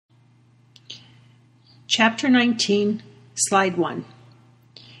Chapter 19, Slide 1.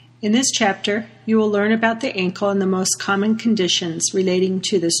 In this chapter, you will learn about the ankle and the most common conditions relating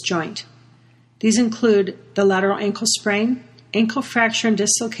to this joint. These include the lateral ankle sprain, ankle fracture and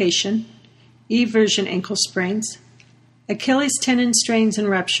dislocation, eversion ankle sprains, Achilles tendon strains and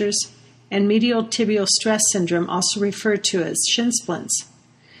ruptures, and medial tibial stress syndrome, also referred to as shin splints.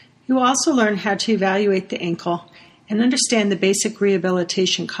 You will also learn how to evaluate the ankle and understand the basic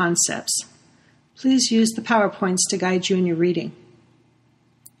rehabilitation concepts. Please use the PowerPoints to guide you in your reading.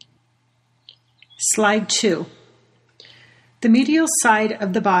 Slide 2. The medial side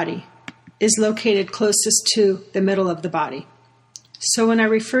of the body is located closest to the middle of the body. So when I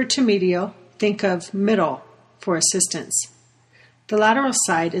refer to medial, think of middle for assistance. The lateral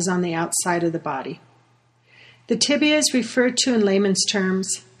side is on the outside of the body. The tibia is referred to in layman's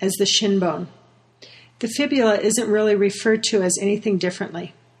terms as the shin bone. The fibula isn't really referred to as anything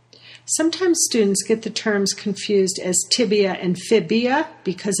differently. Sometimes students get the terms confused as tibia and fibia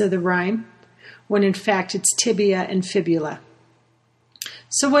because of the rhyme, when in fact it's tibia and fibula.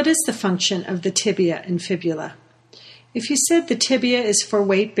 So what is the function of the tibia and fibula? If you said the tibia is for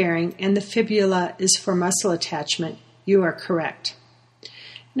weight bearing and the fibula is for muscle attachment, you are correct.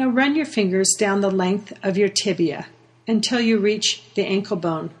 Now run your fingers down the length of your tibia until you reach the ankle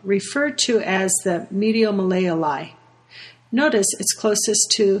bone, referred to as the medial malleoli. Notice it's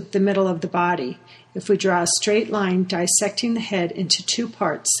closest to the middle of the body if we draw a straight line dissecting the head into two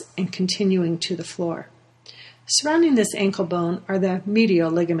parts and continuing to the floor. Surrounding this ankle bone are the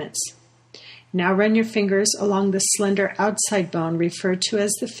medial ligaments. Now run your fingers along the slender outside bone referred to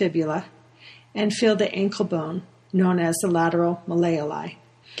as the fibula and feel the ankle bone known as the lateral malleoli.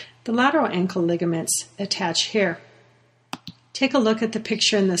 The lateral ankle ligaments attach here. Take a look at the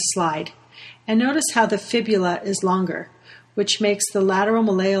picture in this slide and notice how the fibula is longer, which makes the lateral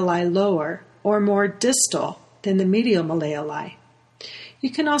malleoli lower or more distal than the medial malleoli. You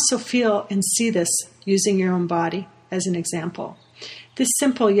can also feel and see this using your own body as an example. This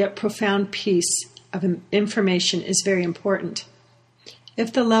simple yet profound piece of information is very important.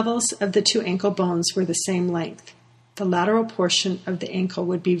 If the levels of the two ankle bones were the same length, the lateral portion of the ankle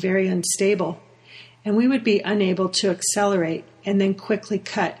would be very unstable, and we would be unable to accelerate and then quickly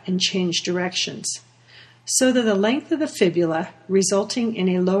cut and change directions. So that the length of the fibula, resulting in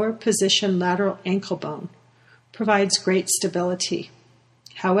a lower position lateral ankle bone, provides great stability.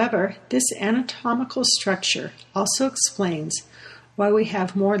 However, this anatomical structure also explains why we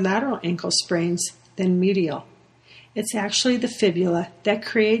have more lateral ankle sprains than medial. It's actually the fibula that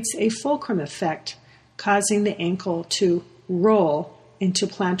creates a fulcrum effect, causing the ankle to roll into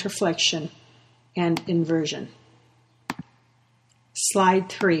plantar flexion and inversion. Slide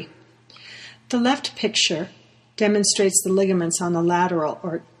 3. The left picture demonstrates the ligaments on the lateral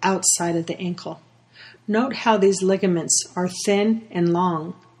or outside of the ankle. Note how these ligaments are thin and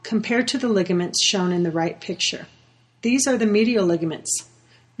long compared to the ligaments shown in the right picture. These are the medial ligaments.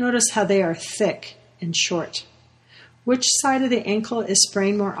 Notice how they are thick and short. Which side of the ankle is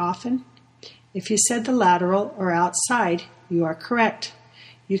sprained more often? If you said the lateral or outside, you are correct.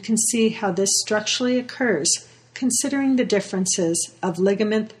 You can see how this structurally occurs considering the differences of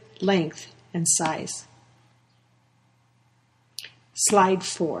ligament length and size. Slide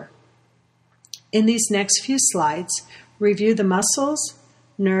 4. In these next few slides, review the muscles,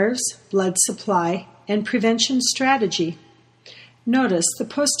 nerves, blood supply, and prevention strategy. Notice the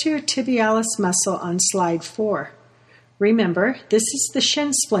posterior tibialis muscle on slide 4. Remember, this is the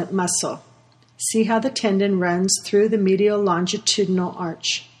shin splint muscle. See how the tendon runs through the medial longitudinal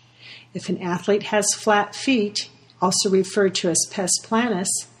arch. If an athlete has flat feet, also referred to as pes planus,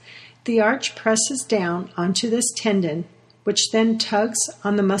 the arch presses down onto this tendon, which then tugs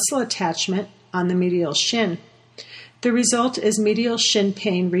on the muscle attachment on the medial shin. The result is medial shin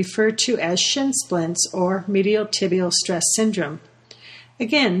pain referred to as shin splints or medial tibial stress syndrome.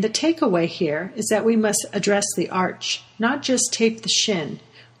 Again, the takeaway here is that we must address the arch, not just tape the shin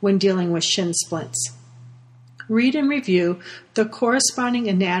when dealing with shin splints. Read and review the corresponding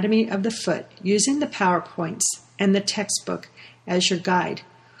anatomy of the foot using the PowerPoints and the textbook as your guide.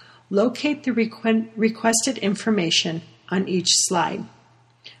 Locate the requested information on each slide.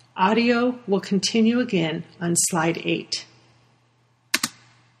 Audio will continue again on slide 8.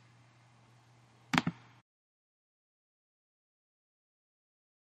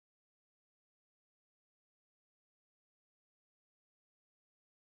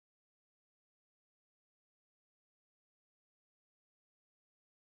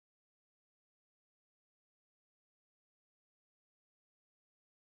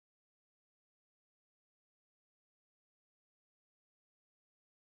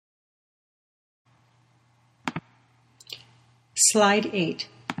 Slide 8.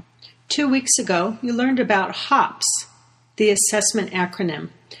 2 weeks ago, you learned about HOPS, the assessment acronym.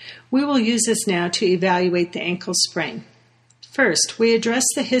 We will use this now to evaluate the ankle sprain. First, we address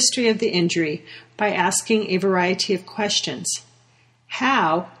the history of the injury by asking a variety of questions.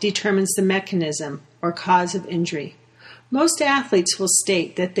 How determines the mechanism or cause of injury? Most athletes will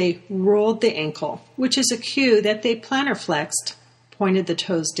state that they rolled the ankle, which is a cue that they plantar flexed, pointed the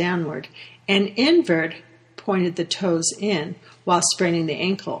toes downward, and invert, pointed the toes in while spraining the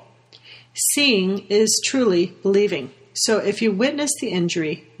ankle. Seeing is truly believing. So if you witness the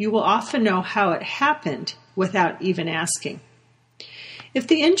injury, you will often know how it happened without even asking. If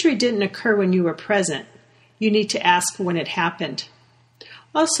the injury didn't occur when you were present, you need to ask when it happened.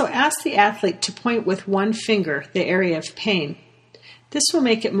 Also, ask the athlete to point with one finger the area of pain. This will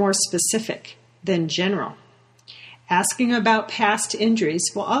make it more specific than general. Asking about past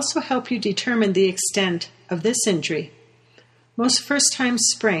injuries will also help you determine the extent of this injury. Most first-time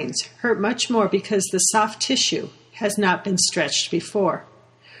sprains hurt much more because the soft tissue has not been stretched before.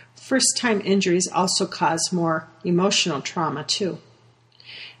 First-time injuries also cause more emotional trauma too.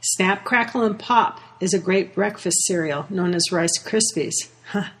 Snap, Crackle, and Pop is a great breakfast cereal known as Rice Krispies.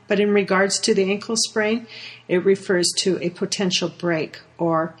 But in regards to the ankle sprain, it refers to a potential break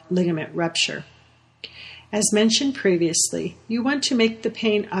or ligament rupture. As mentioned previously, you want to make the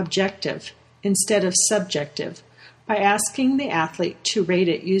pain objective instead of subjective by asking the athlete to rate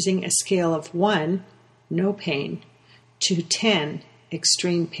it using a scale of 1, no pain, to 10,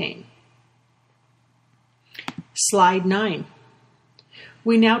 extreme pain. Slide 9.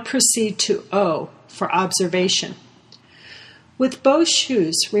 We now proceed to O for observation. With both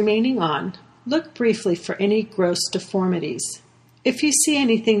shoes remaining on, look briefly for any gross deformities. If you see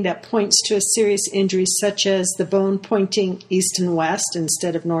anything that points to a serious injury, such as the bone pointing east and west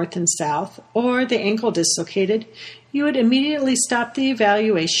instead of north and south, or the ankle dislocated, you would immediately stop the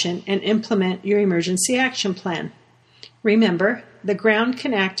evaluation and implement your emergency action plan. Remember, the ground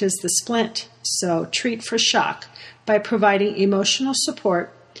can act as the splint, so treat for shock by providing emotional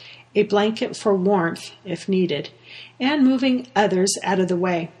support, a blanket for warmth if needed, and moving others out of the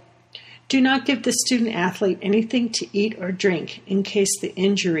way. Do not give the student athlete anything to eat or drink in case the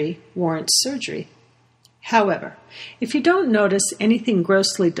injury warrants surgery. However, if you don't notice anything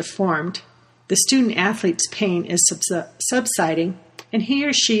grossly deformed, the student athlete's pain is subsiding, and he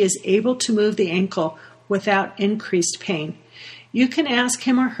or she is able to move the ankle without increased pain, you can ask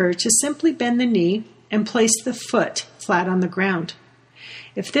him or her to simply bend the knee and place the foot flat on the ground.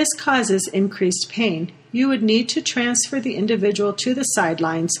 If this causes increased pain, you would need to transfer the individual to the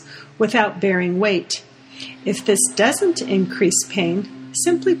sidelines without bearing weight. If this doesn't increase pain,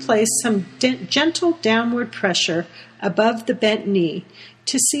 simply place some gentle downward pressure above the bent knee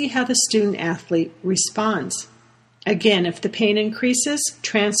to see how the student athlete responds. Again, if the pain increases,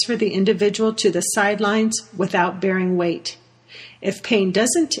 transfer the individual to the sidelines without bearing weight. If pain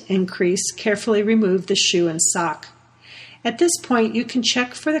doesn't increase, carefully remove the shoe and sock. At this point, you can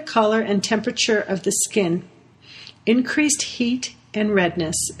check for the color and temperature of the skin. Increased heat and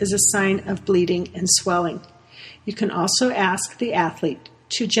redness is a sign of bleeding and swelling. You can also ask the athlete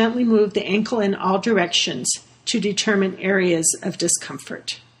to gently move the ankle in all directions to determine areas of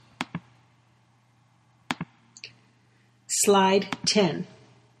discomfort. Slide 10.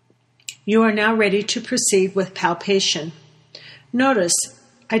 You are now ready to proceed with palpation. Notice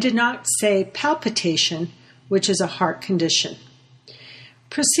I did not say palpitation, which is a heart condition.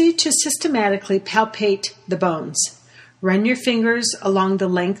 Proceed to systematically palpate the bones. Run your fingers along the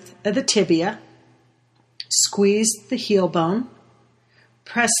length of the tibia. Squeeze the heel bone.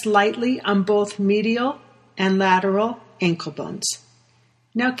 Press lightly on both medial and lateral ankle bones.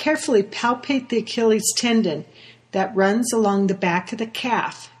 Now carefully palpate the Achilles tendon that runs along the back of the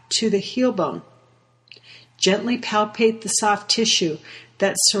calf to the heel bone. Gently palpate the soft tissue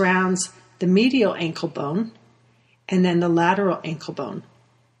that surrounds the medial ankle bone and then the lateral ankle bone.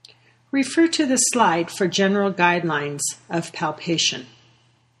 Refer to the slide for general guidelines of palpation.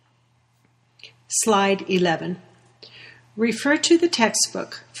 Slide 11. Refer to the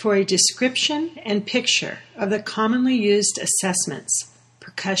textbook for a description and picture of the commonly used assessments,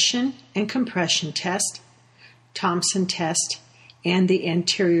 percussion and compression test, Thompson test, and the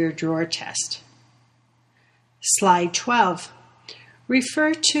anterior drawer test. Slide 12.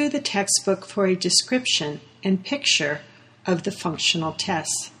 Refer to the textbook for a description and picture of the functional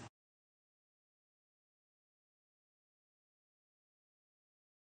tests.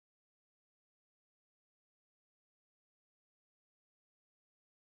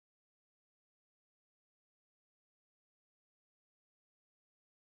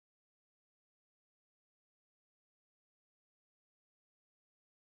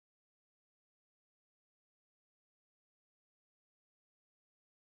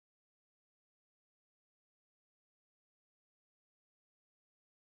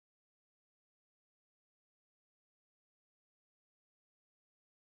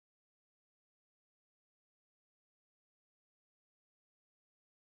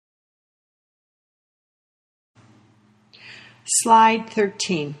 Slide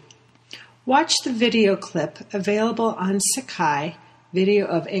 13. Watch the video clip available on Sakai, video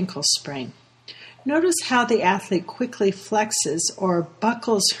of ankle sprain. Notice how the athlete quickly flexes or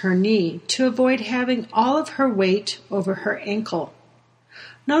buckles her knee to avoid having all of her weight over her ankle.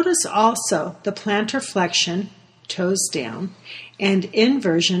 Notice also the plantar flexion, toes down, and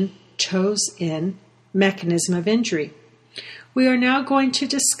inversion, toes in, mechanism of injury. We are now going to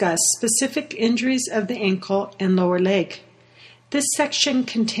discuss specific injuries of the ankle and lower leg. This section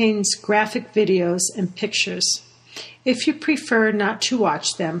contains graphic videos and pictures. If you prefer not to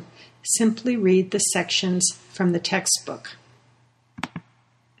watch them, simply read the sections from the textbook.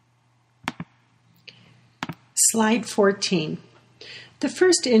 Slide 14. The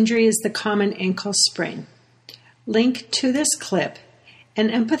first injury is the common ankle sprain. Link to this clip and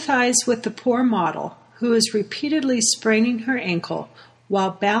empathize with the poor model who is repeatedly spraining her ankle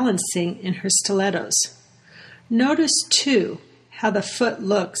while balancing in her stilettos. Notice, too, how the foot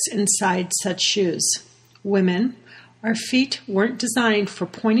looks inside such shoes. Women, our feet weren't designed for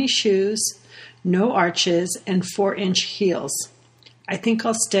pointy shoes, no arches, and 4-inch heels. I think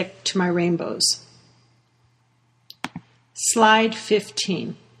I'll stick to my rainbows. Slide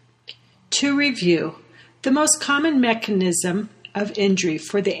 15. To review, the most common mechanism of injury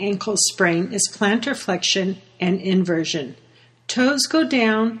for the ankle sprain is plantar flexion and inversion. Toes go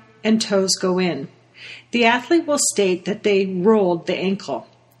down and toes go in. The athlete will state that they rolled the ankle.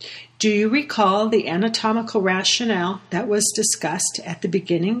 Do you recall the anatomical rationale that was discussed at the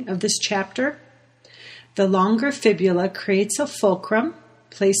beginning of this chapter? The longer fibula creates a fulcrum,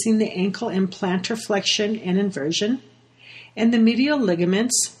 placing the ankle in plantar flexion and inversion, and the medial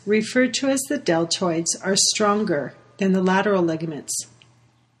ligaments, referred to as the deltoids, are stronger than the lateral ligaments.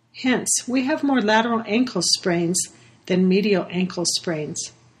 Hence, we have more lateral ankle sprains than medial ankle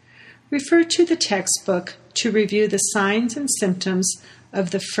sprains. Refer to the textbook to review the signs and symptoms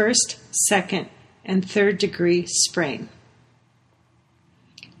of the first, second, and third degree sprain.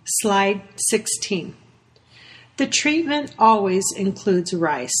 Slide 16. The treatment always includes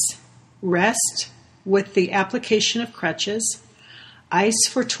RICE, rest with the application of crutches, ice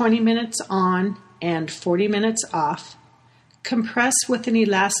for 20 minutes on and 40 minutes off, compress with an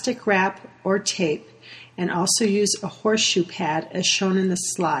elastic wrap or tape, and also use a horseshoe pad as shown in the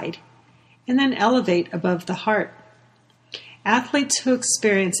slide, and then elevate above the heart. Athletes who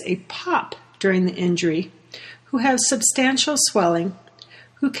experience a pop during the injury, who have substantial swelling,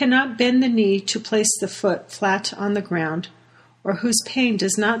 who cannot bend the knee to place the foot flat on the ground, or whose pain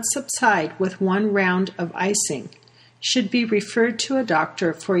does not subside with one round of icing, should be referred to a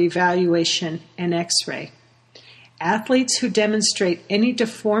doctor for evaluation and x-ray. Athletes who demonstrate any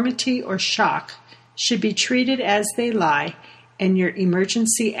deformity or shock should be treated as they lie, and your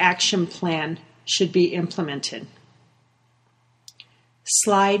emergency action plan should be implemented.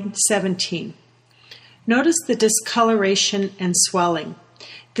 Slide 17. Notice the discoloration and swelling.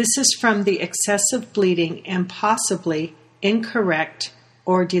 This is from the excessive bleeding and possibly incorrect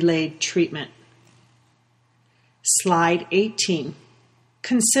or delayed treatment. Slide 18.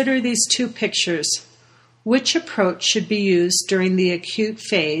 Consider these two pictures. Which approach should be used during the acute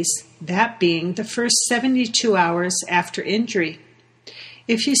phase, that being the first 72 hours after injury?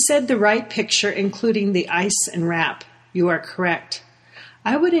 If you said the right picture, including the ice and wrap, you are correct.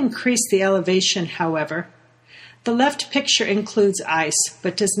 I would increase the elevation, however. The left picture includes ice,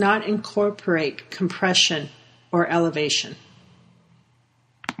 but does not incorporate compression or elevation.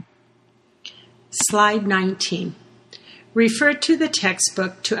 Slide 19. Refer to the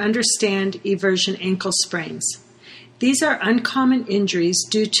textbook to understand eversion ankle sprains. These are uncommon injuries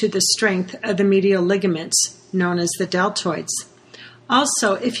due to the strength of the medial ligaments, known as the deltoids.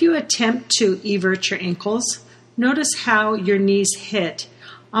 Also, if you attempt to evert your ankles, notice how your knees hit,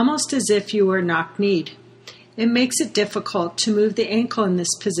 almost as if you were knock-kneed. It makes it difficult to move the ankle in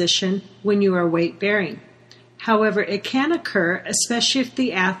this position when you are weight-bearing. However, it can occur, especially if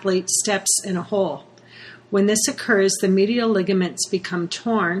the athlete steps in a hole. When this occurs, the medial ligaments become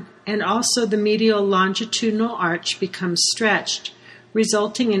torn, and also the medial longitudinal arch becomes stretched,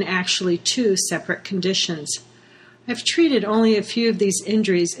 resulting in actually two separate conditions. I've treated only a few of these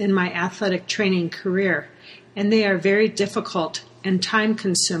injuries in my athletic training career, and they are very difficult and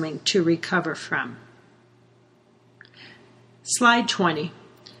time-consuming to recover from. Slide 20.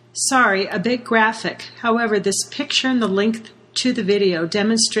 Sorry, a bit graphic. However, this picture and the link to the video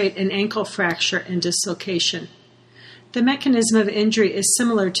demonstrate an ankle fracture and dislocation. The mechanism of injury is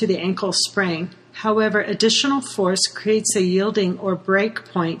similar to the ankle sprain. However, additional force creates a yielding or break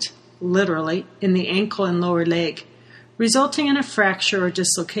point, literally, in the ankle and lower leg, resulting in a fracture or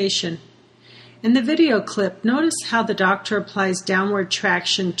dislocation. In the video clip, notice how the doctor applies downward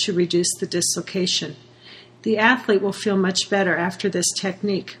traction to reduce the dislocation. The athlete will feel much better after this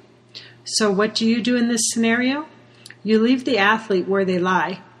technique. So what do you do in this scenario? You leave the athlete where they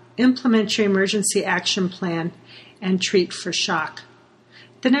lie, implement your emergency action plan, and treat for shock.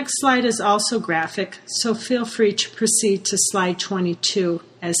 The next slide is also graphic, so feel free to proceed to slide 22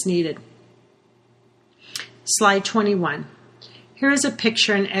 as needed. Slide 21. Here is a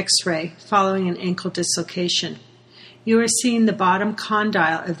picture in X-ray following an ankle dislocation. You are seeing the bottom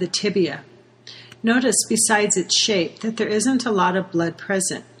condyle of the tibia. Notice, besides its shape, that there isn't a lot of blood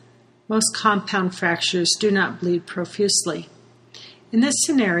present. Most compound fractures do not bleed profusely. In this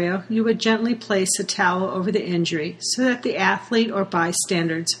scenario, you would gently place a towel over the injury so that the athlete or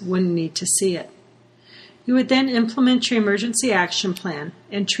bystanders wouldn't need to see it. You would then implement your emergency action plan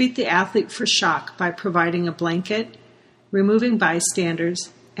and treat the athlete for shock by providing a blanket, removing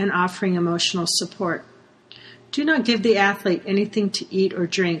bystanders, and offering emotional support. Do not give the athlete anything to eat or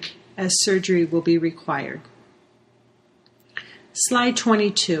drink, as surgery will be required. Slide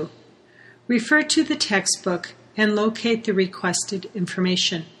 22. Refer to the textbook and locate the requested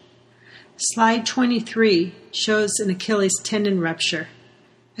information. Slide 23 shows an Achilles tendon rupture.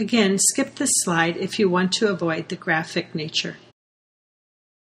 Again, skip this slide if you want to avoid the graphic nature.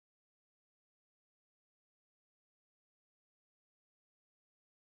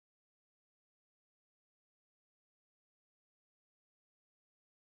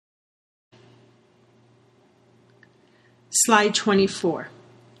 Slide 24.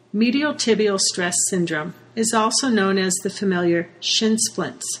 Medial tibial stress syndrome is also known as the familiar shin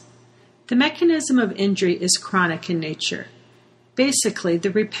splints. The mechanism of injury is chronic in nature. Basically, the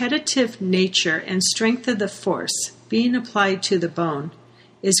repetitive nature and strength of the force being applied to the bone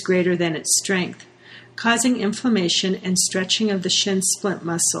is greater than its strength, causing inflammation and stretching of the shin splint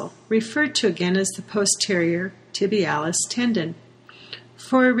muscle, referred to again as the posterior tibialis tendon.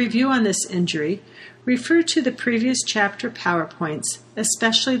 For a review on this injury, refer to the previous chapter PowerPoints,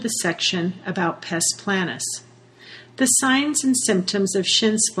 especially the section about pes planus. The signs and symptoms of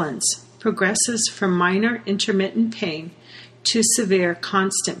shin splints progresses from minor intermittent pain to severe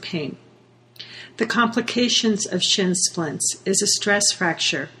constant pain. The complications of shin splints is a stress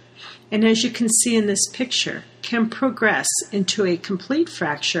fracture, and as you can see in this picture, can progress into a complete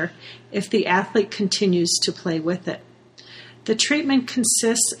fracture if the athlete continues to play with it. The treatment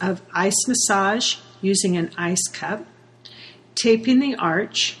consists of ice massage using an ice cup, taping the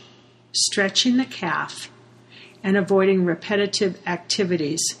arch, stretching the calf, and avoiding repetitive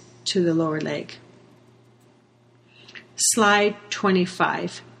activities to the lower leg. Slide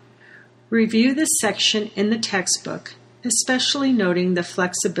 25. Review this section in the textbook, especially noting the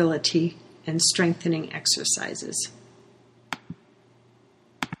flexibility and strengthening exercises.